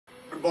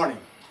Good morning.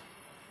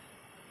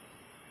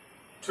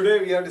 Today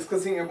we are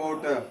discussing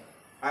about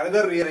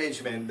another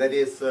rearrangement, that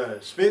is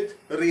Schmidt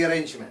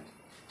rearrangement.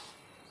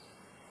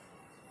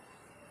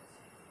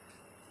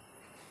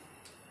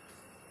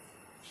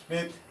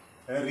 Schmidt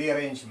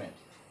rearrangement.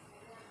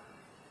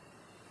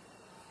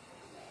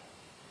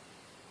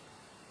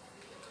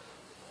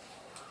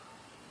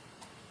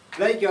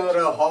 Like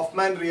your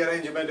Hoffman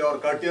rearrangement or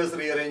Curtius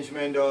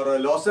rearrangement or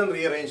Lawson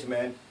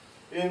rearrangement,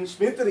 in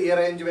Schmidt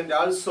rearrangement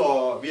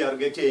also we are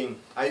getting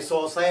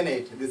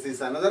isocyanate. This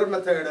is another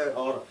method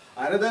or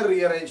another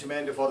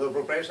rearrangement for the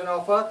preparation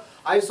of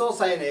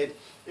isocyanate.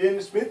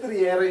 In Schmidt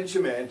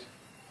rearrangement,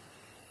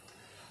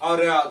 our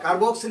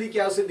carboxylic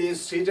acid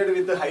is treated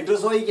with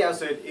hydrozoic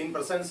acid. In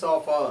presence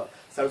of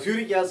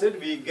sulfuric acid,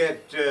 we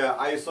get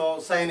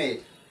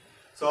isocyanate.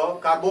 So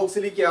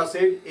carboxylic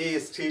acid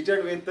is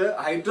treated with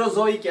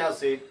hydrozoic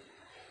acid.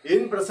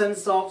 In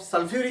presence of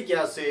sulfuric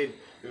acid,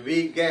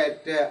 we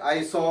get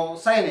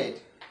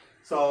isocyanate.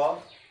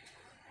 So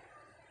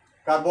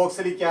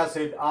carboxylic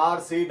acid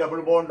RC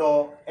double bond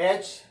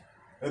OH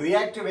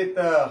react with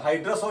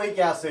hydrozoic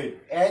acid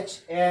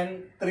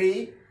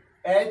HN3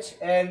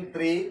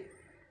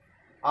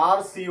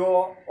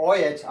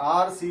 RCOOH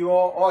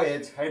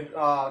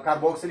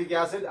carboxylic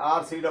acid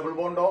RC double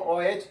bond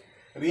OH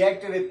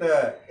react with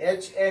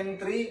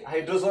HN3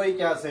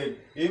 hydrozoic acid.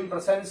 In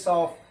presence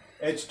of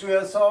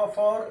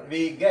H2SO4,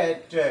 we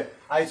get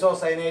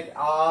isocyanate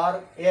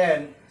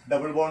RN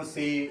double bond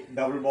C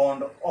double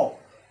bond O.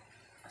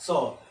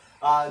 So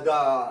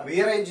the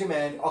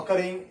rearrangement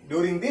occurring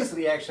during this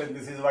reaction,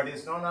 this is what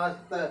is known as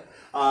the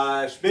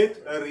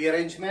Schmidt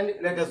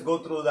rearrangement. Let us go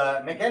through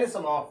the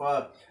mechanism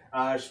of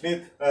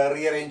Schmidt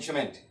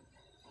rearrangement.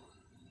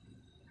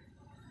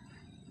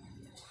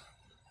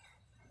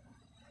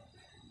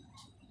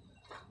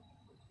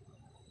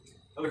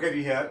 Look at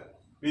here.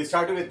 We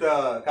start with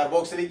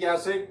carboxylic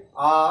acid,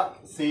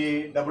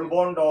 RC double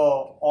bond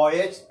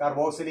OH,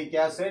 carboxylic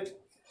acid.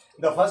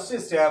 The first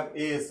step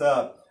is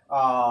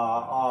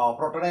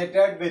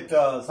protonated with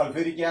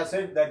sulfuric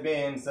acid, that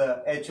means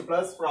H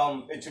plus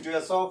from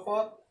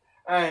H2SO4,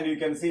 and you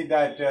can see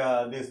that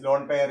this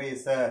lone pair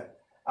is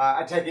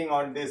attacking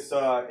on this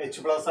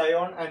H plus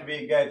ion, and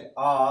we get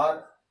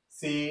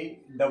RC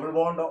double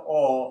bond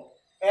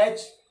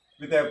OH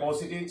with a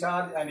positive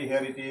charge, and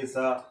here it is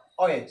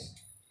OH.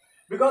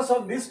 Because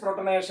of this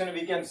protonation,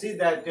 we can see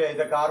that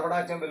the carbon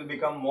atom will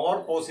become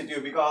more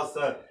positive, because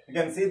you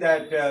can see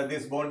that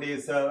this bond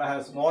is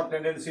has more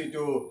tendency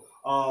to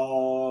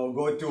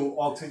go to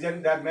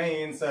oxygen. That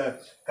means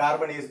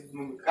carbon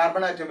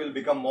atom will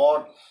become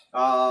more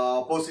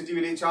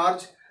positively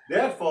charged.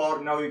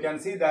 Therefore, now you can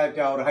see that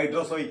our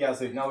hydrozoic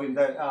acid, now in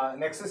the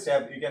next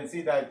step, you can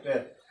see that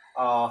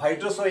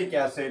hydrozoic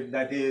acid,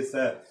 that is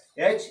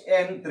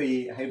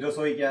HN3,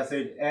 hydrozoic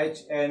acid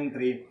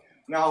HN3.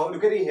 Now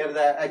look at here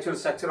the actual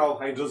structure of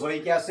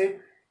hydrozoic acid.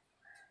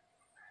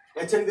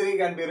 HN3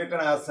 can be written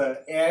as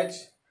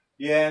H,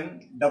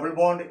 N, double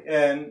bond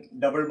N,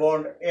 double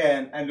bond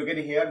N, and look at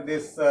here,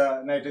 this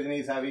nitrogen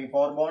is having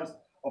 4 bonds.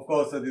 Of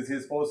course, this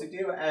is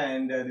positive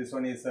and this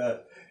one is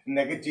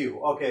negative.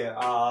 Okay,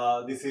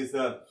 this is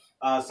the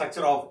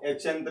structure of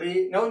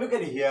HN3. Now look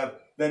at here,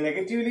 the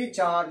negatively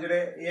charged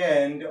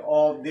end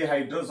of the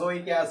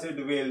hydrozoic acid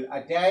will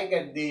attack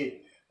at the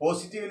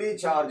positively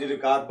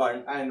charged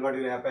carbon, and what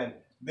will happen?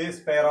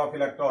 This pair of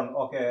electron,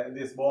 okay,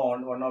 this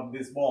bond, one of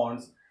these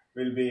bonds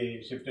will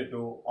be shifted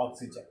to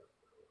oxygen.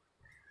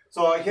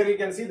 So here you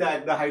can see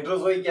that the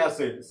hydrozoic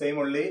acid, same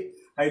only,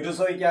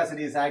 hydrozoic acid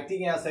is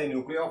acting as a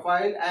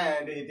nucleophile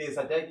and it is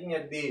attacking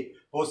at the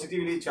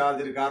positively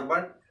charged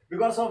carbon.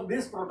 Because of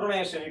this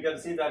protonation, you can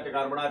see that the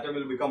carbon atom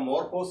will become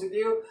more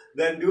positive.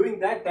 Then during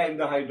that time,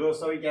 the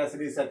hydrozoic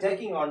acid is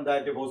attacking on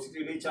that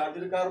positively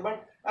charged carbon,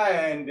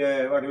 and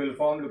what will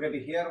form, look at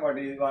here, what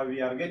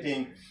we are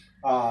getting,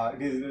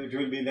 it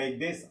will be like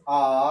this,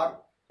 R,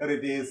 here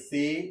it is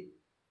C,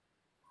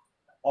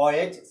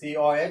 OH,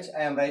 COH,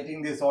 I am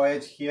writing this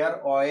OH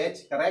here,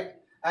 OH, correct,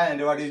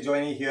 and what is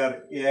joining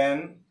here,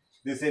 N,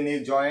 this N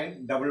is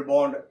joined, double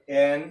bond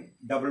N,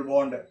 double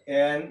bond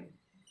N,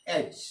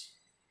 H.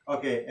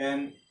 Okay,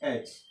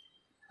 NH,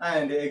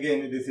 and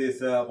again this is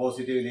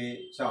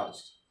positively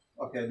charged.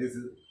 Okay, this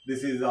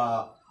is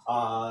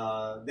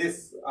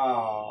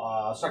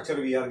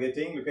structure we are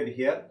getting. Look at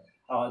here,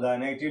 the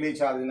negatively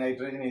charged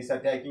nitrogen is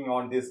attacking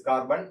on this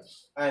carbon,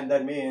 and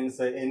that means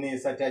N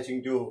is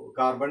attaching to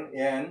carbon,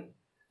 N,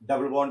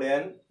 double bond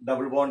N,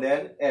 double bond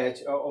N,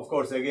 H. Of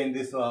course, again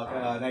this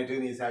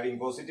nitrogen is having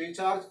positive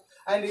charge,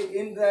 and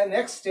in the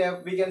next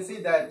step we can see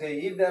that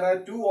if there are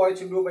 2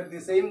 OH group at the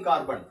same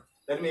carbon,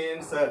 that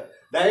means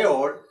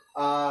diode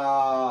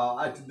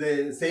at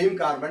the same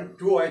carbon,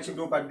 2 OH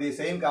group at the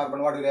same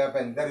carbon, what will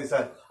happen? There is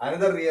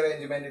another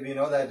rearrangement. We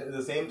know that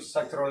the same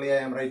structure only I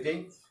am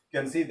writing. You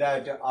can see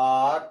that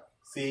R,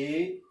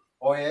 C,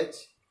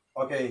 OH.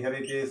 Okay, here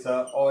it is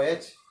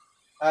OH.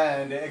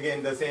 And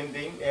again the same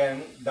thing,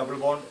 N, double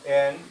bond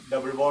N,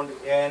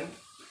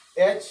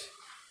 H,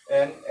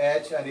 N,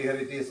 H, and here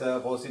it is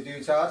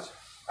positive charge.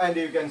 And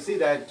you can see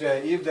that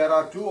if there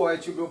are two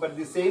OH group at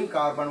the same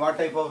carbon, what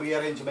type of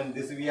rearrangement?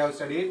 This we have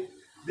studied.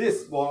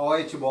 This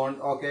OH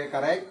bond, okay,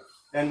 correct.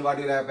 Then what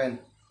will happen?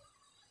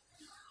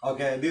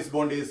 Okay, this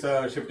bond is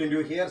shifting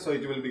to here, so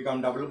it will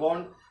become double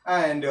bond,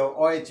 and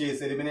OH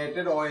is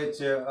eliminated,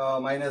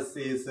 OH minus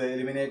is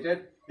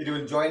eliminated. It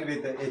will join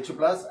with H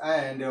plus,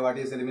 and what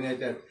is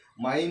eliminated?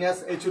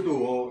 Minus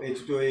H2O.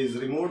 H2O is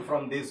removed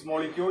from this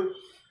molecule.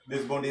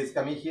 This bond is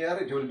coming here,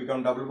 it will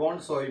become double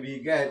bond. So we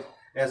get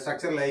a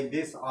structure like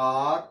this,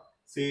 R,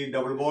 C,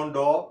 double bond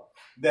O.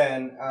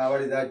 Then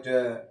what is that?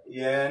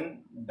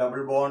 N,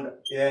 double bond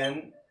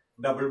N,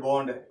 double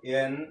bond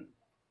N,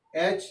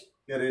 H.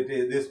 Here it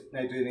is, this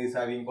nitrogen is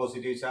having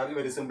positive charge.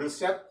 Very simple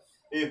step.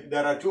 If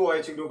there are two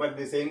OH group at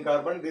the same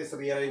carbon, this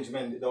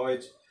rearrangement, the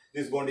OH,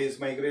 this bond is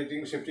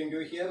migrating, shifting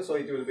to here, so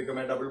it will become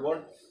a double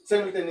bond.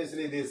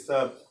 Simultaneously, this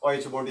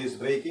OH bond is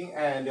breaking,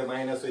 and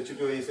minus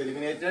H2 is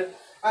eliminated.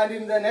 And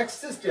in the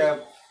next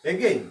step,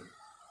 again,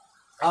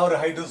 our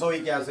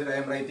hydrozoic acid, I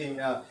am writing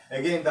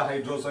again the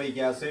hydrozoic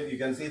acid. You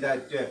can see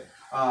that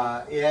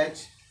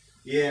H,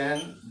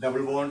 N,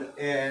 double bond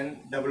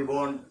N, double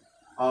bond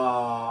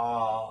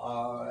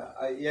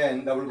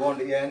N, double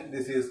bond N,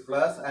 this is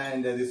plus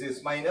and this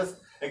is minus.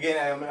 Again,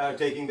 I am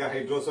taking the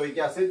hydrozoic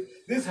acid.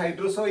 This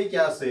hydrozoic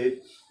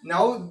acid,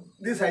 now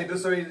this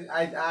hydrozoic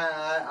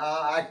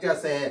act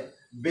as a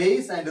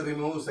base and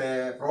removes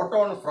a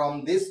proton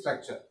from this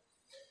structure.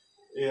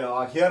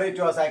 Here it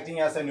was acting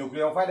as a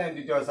nucleophile and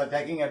it was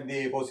attacking at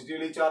the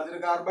positively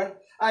charged carbon.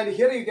 And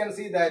here you can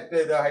see that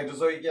the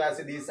hydrozoic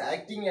acid is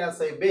acting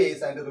as a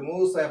base and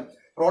removes a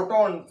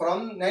proton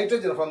from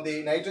nitrogen, from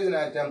the nitrogen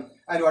atom.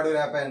 And what will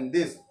happen?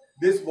 This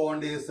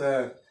bond is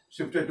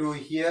shifted to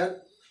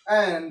here,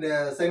 and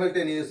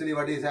simultaneously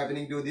what is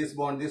happening to this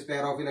bond? This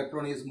pair of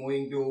electron is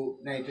moving to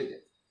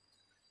nitrogen.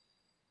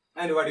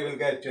 And what you will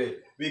get?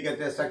 We get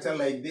a structure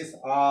like this,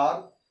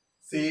 R,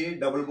 C,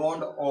 double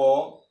bond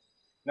O.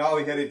 Now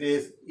here it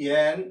is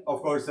N,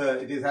 of course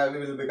it is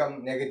will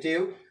become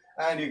negative,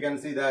 and you can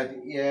see that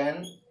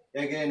N,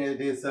 again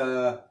it is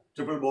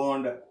triple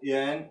bond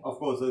N, of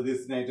course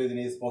this nitrogen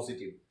is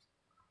positive.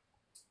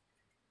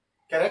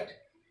 Correct?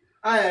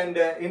 And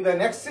in the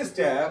next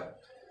step,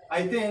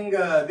 I think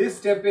this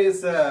step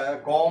is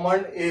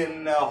common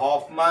in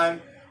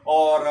Hoffman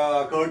or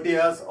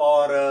Curtius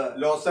or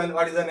Lawson.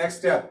 What is the next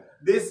step?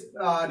 This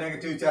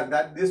negative charge,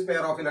 that this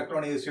pair of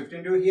electron is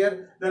shifting to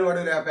here, then what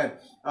will happen?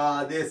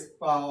 This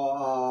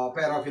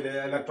pair of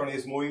electron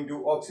is moving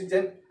to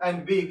oxygen,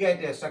 and we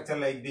get a structure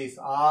like this,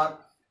 R,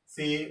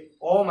 C,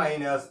 O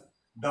minus,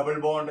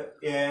 double bond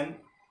N,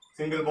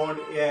 single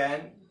bond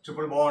N,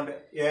 triple bond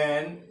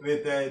N,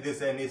 with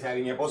this N is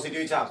having a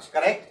positive charge,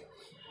 correct?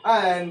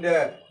 And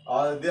the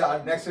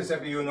next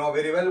step you know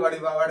very well.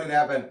 What will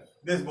happen?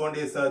 This bond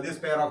is, this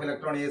pair of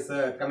electron is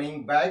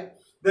coming back.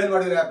 Then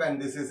what will happen?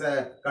 This is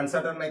a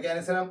concerted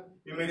mechanism.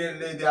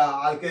 Immediately the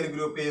alkyl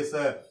group is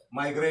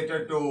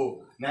migrated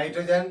to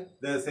nitrogen.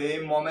 The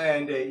same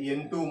moment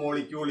N2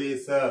 molecule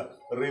is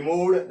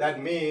removed. That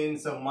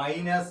means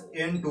minus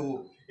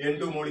N2.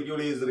 N2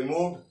 molecule is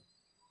removed.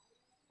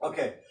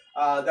 Okay.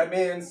 That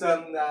means the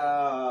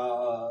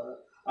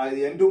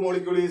N2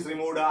 molecule is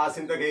removed as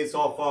in the case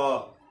of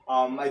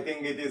I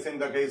think it is in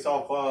the case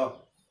of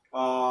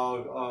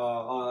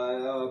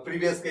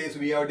previous case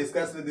we have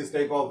discussed this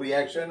type of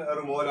reaction,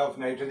 removal of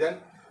nitrogen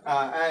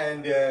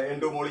and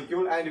N2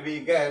 molecule, and we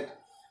get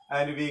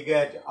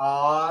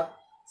R,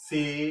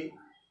 C,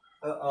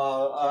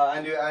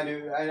 and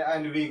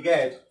we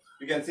get,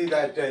 you can see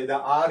that the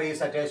R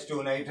is attached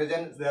to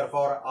nitrogen,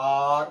 therefore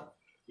R,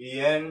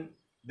 N,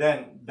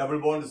 then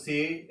double bond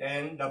C,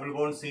 N, double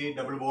bond C,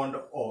 double bond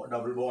O,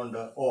 double bond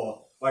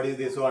O. What is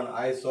this one?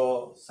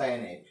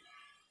 Isocyanate.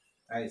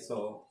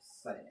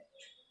 Isocyanate.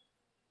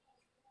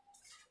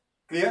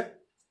 Clear?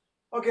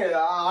 Okay,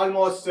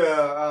 almost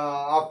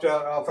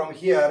after from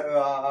here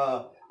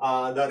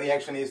the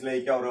reaction is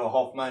like our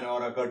Hoffman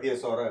or a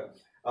Curtius or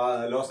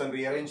a Lawson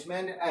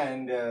rearrangement,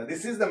 and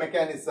this is the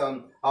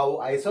mechanism how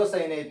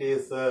isocyanate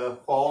is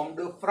formed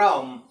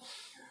from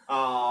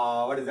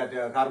what is that,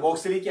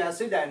 carboxylic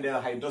acid and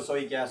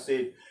hydrozoic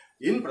acid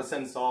in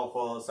presence of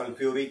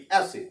sulfuric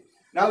acid.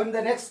 Now in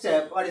the next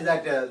step, what is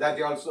that?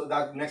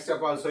 That next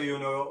step also you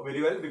know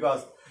very well,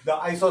 because the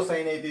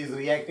isocyanate is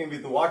reacting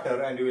with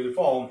water and will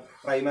form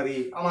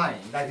primary amine.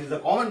 That is the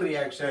common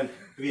reaction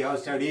we have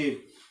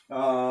studied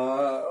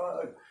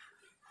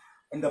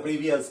in the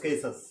previous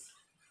cases.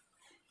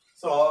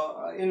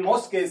 So in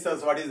most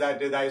cases, what is that?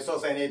 The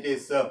isocyanate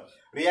is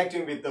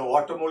reacting with the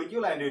water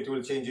molecule and it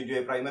will change into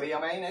a primary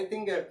amine. I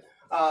think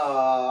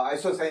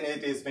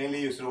isocyanate is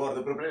mainly used for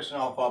the preparation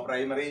of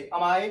primary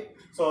amine.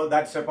 So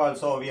that step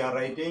also we are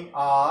writing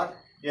R,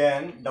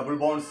 N, double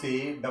bond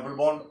C, double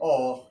bond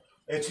O,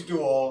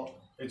 H2O,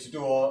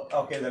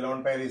 okay, the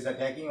lone pair is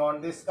attacking on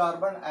this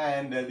carbon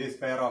and this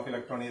pair of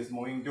electron is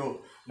moving to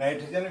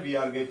nitrogen. We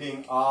are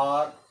getting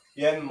R,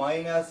 N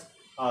minus,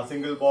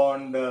 single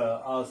bond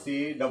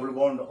C, double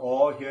bond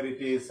O, here it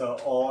is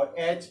OH,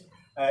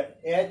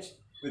 H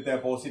with a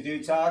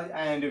positive charge,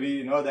 and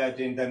we know that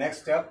in the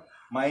next step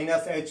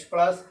minus H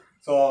plus.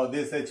 So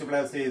this H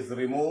plus is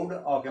removed,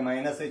 okay,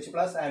 minus H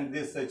plus, and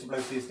this H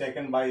plus is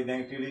taken by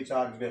negatively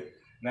charged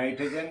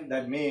nitrogen.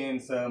 That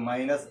means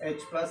minus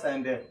H plus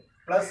and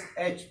plus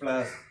H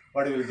plus.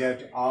 What you will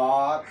get?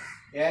 R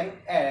N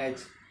H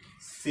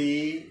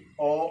C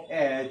O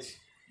H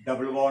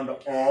double bond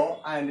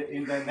O, and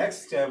in the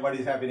next step, what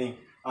is happening?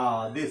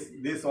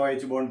 This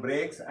OH bond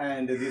breaks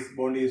and this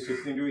bond is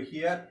shifting to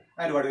here,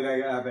 and what will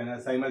happen?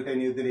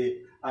 Simultaneously,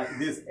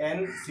 this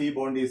N-C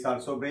bond is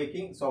also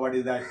breaking. So what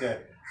is that?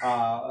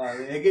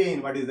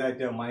 Again, what is that?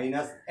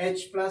 Minus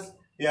H plus.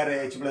 Here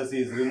H plus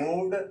is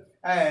removed,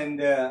 and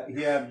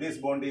here this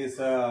bond is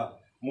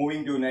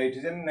moving to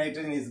nitrogen.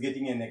 Nitrogen is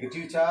getting a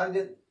negative charge.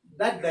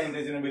 That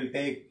nitrogen will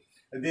take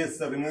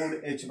this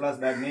removed H plus.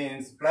 That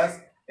means plus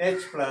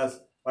H plus.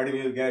 What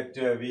we will get?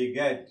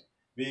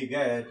 We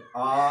get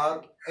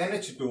R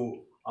NH2,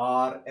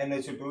 R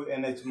NH2,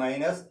 NH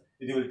minus.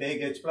 It will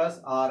take H plus,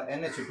 R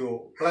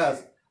NH2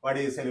 plus. What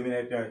is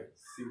eliminated?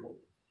 CO.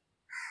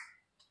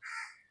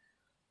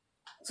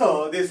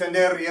 So this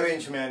entire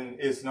rearrangement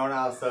is known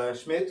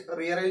as Schmidt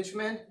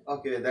rearrangement.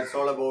 Okay, that's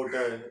all about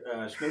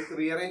Schmidt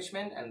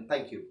rearrangement, and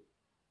thank you.